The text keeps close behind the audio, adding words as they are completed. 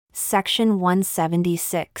Section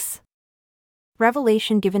 176.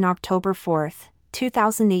 Revelation given October 4,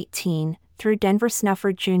 2018, through Denver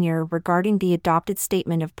Snufford Jr. regarding the adopted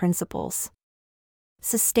statement of principles.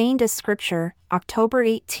 Sustained as Scripture, October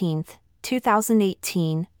 18,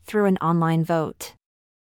 2018, through an online vote.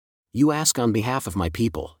 You ask on behalf of my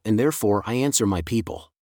people, and therefore I answer my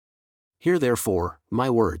people. Hear therefore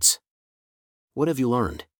my words. What have you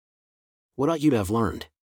learned? What ought you to have learned?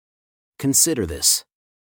 Consider this.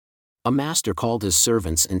 A master called his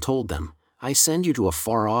servants and told them, I send you to a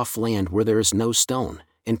far-off land where there is no stone,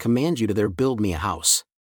 and command you to there build me a house.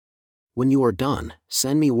 When you are done,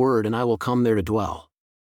 send me word and I will come there to dwell.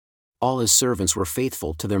 All his servants were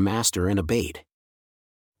faithful to their master and obeyed.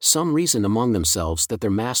 Some reasoned among themselves that their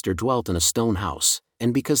master dwelt in a stone house,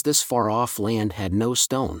 and because this far-off land had no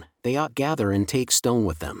stone, they ought gather and take stone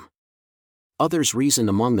with them. Others reasoned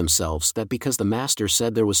among themselves that because the master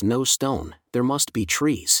said there was no stone, there must be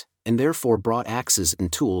trees, and therefore brought axes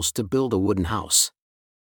and tools to build a wooden house.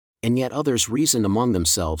 And yet others reasoned among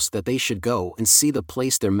themselves that they should go and see the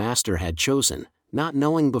place their master had chosen, not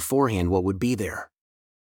knowing beforehand what would be there.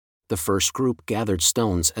 The first group gathered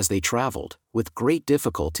stones as they traveled, with great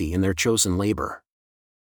difficulty in their chosen labor.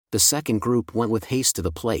 The second group went with haste to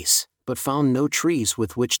the place, but found no trees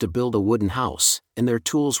with which to build a wooden house, and their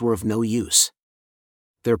tools were of no use.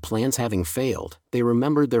 Their plans having failed, they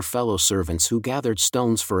remembered their fellow servants who gathered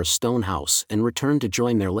stones for a stone house and returned to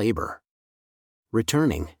join their labor.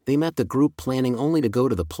 Returning, they met the group planning only to go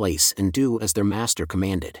to the place and do as their master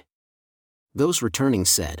commanded. Those returning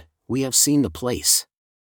said, We have seen the place.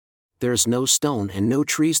 There is no stone and no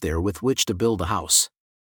trees there with which to build a house.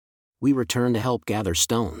 We return to help gather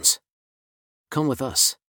stones. Come with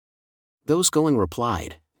us. Those going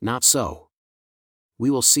replied, Not so. We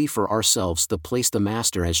will see for ourselves the place the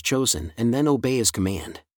master has chosen and then obey his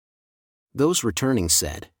command. Those returning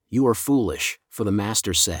said, You are foolish, for the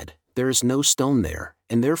master said, There is no stone there,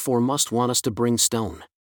 and therefore must want us to bring stone.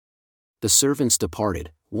 The servants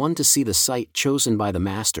departed, one to see the site chosen by the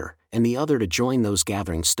master, and the other to join those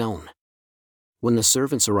gathering stone. When the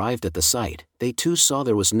servants arrived at the site, they too saw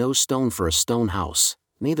there was no stone for a stone house,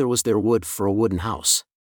 neither was there wood for a wooden house.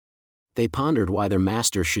 They pondered why their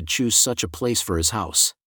master should choose such a place for his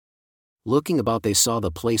house. Looking about, they saw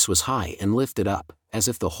the place was high and lifted up, as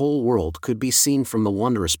if the whole world could be seen from the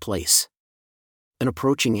wondrous place. An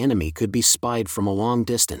approaching enemy could be spied from a long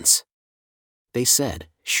distance. They said,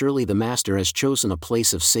 Surely the master has chosen a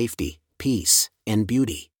place of safety, peace, and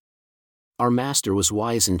beauty. Our master was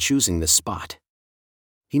wise in choosing this spot.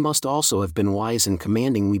 He must also have been wise in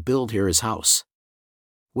commanding we build here his house.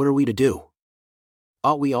 What are we to do?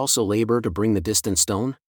 Ought we also labor to bring the distant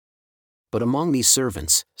stone? But among these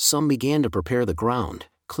servants, some began to prepare the ground,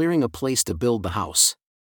 clearing a place to build the house.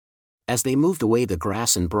 As they moved away the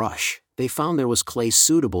grass and brush, they found there was clay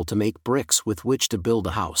suitable to make bricks with which to build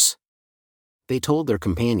a house. They told their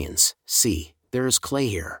companions, See, there is clay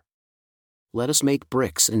here. Let us make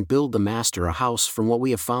bricks and build the master a house from what we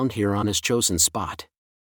have found here on his chosen spot.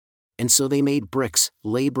 And so they made bricks,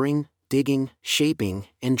 laboring, digging, shaping,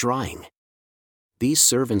 and drying. These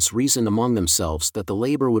servants reasoned among themselves that the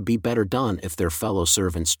labor would be better done if their fellow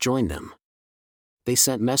servants joined them. They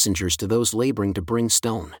sent messengers to those laboring to bring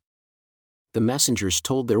stone. The messengers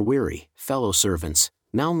told their weary fellow servants,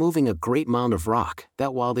 now moving a great mound of rock,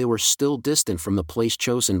 that while they were still distant from the place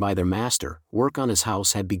chosen by their master, work on his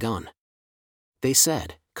house had begun. They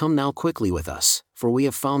said, Come now quickly with us, for we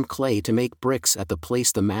have found clay to make bricks at the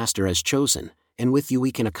place the master has chosen, and with you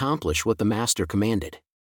we can accomplish what the master commanded.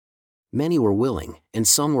 Many were willing, and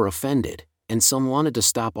some were offended, and some wanted to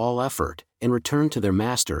stop all effort, and return to their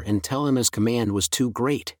master and tell him his command was too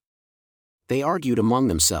great. They argued among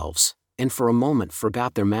themselves, and for a moment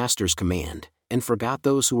forgot their master's command, and forgot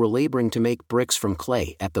those who were laboring to make bricks from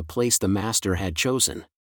clay at the place the master had chosen.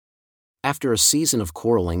 After a season of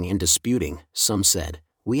quarreling and disputing, some said,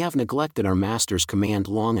 We have neglected our master's command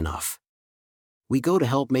long enough. We go to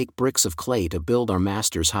help make bricks of clay to build our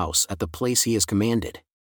master's house at the place he has commanded.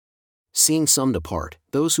 Seeing some depart,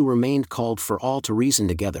 those who remained called for all to reason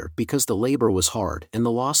together because the labor was hard and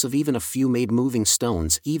the loss of even a few made moving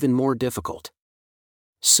stones even more difficult.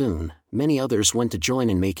 Soon, many others went to join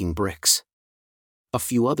in making bricks. A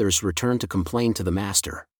few others returned to complain to the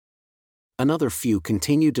master. Another few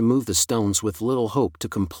continued to move the stones with little hope to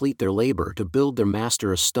complete their labor to build their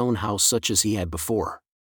master a stone house such as he had before.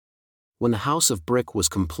 When the house of brick was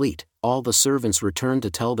complete, all the servants returned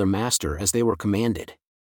to tell their master as they were commanded.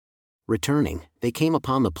 Returning, they came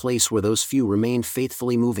upon the place where those few remained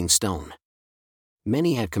faithfully moving stone.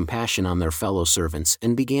 Many had compassion on their fellow servants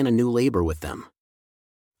and began a new labor with them.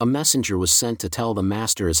 a messenger was sent to tell the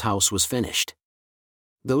master his house was finished.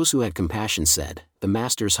 Those who had compassion said, "The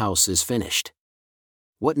master's house is finished.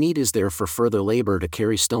 What need is there for further labor to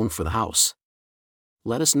carry stone for the house?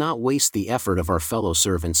 Let us not waste the effort of our fellow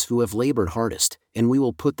servants who have labored hardest, and we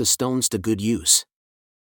will put the stones to good use."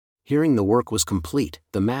 Hearing the work was complete,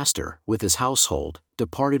 the master, with his household,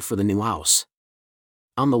 departed for the new house.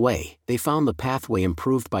 On the way, they found the pathway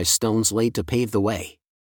improved by stones laid to pave the way.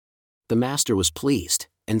 The master was pleased,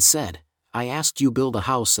 and said, "I asked you build a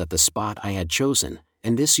house at the spot I had chosen,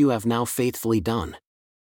 and this you have now faithfully done.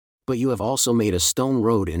 But you have also made a stone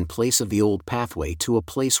road in place of the old pathway to a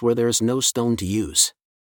place where there is no stone to use.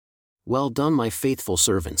 Well done, my faithful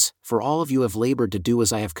servants, for all of you have labored to do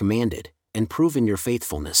as I have commanded, and proven your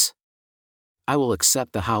faithfulness. I will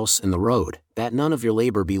accept the house and the road, that none of your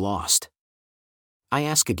labor be lost. I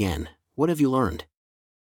ask again, what have you learned?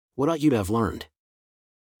 What ought you to have learned?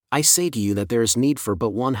 I say to you that there is need for but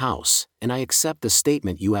one house, and I accept the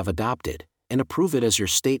statement you have adopted, and approve it as your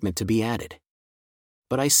statement to be added.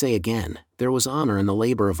 But I say again, there was honor in the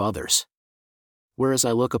labor of others. Whereas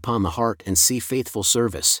I look upon the heart and see faithful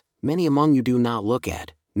service, many among you do not look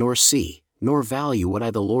at, nor see, nor value what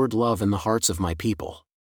I the Lord love in the hearts of my people.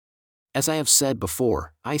 As I have said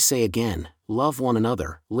before, I say again, love one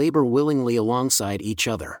another, labor willingly alongside each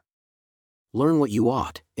other. Learn what you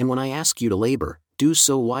ought, and when I ask you to labor, do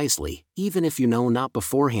so wisely, even if you know not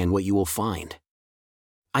beforehand what you will find.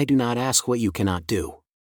 I do not ask what you cannot do.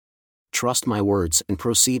 Trust my words and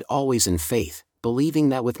proceed always in faith, believing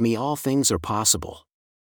that with me all things are possible.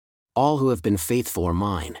 All who have been faithful are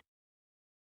mine.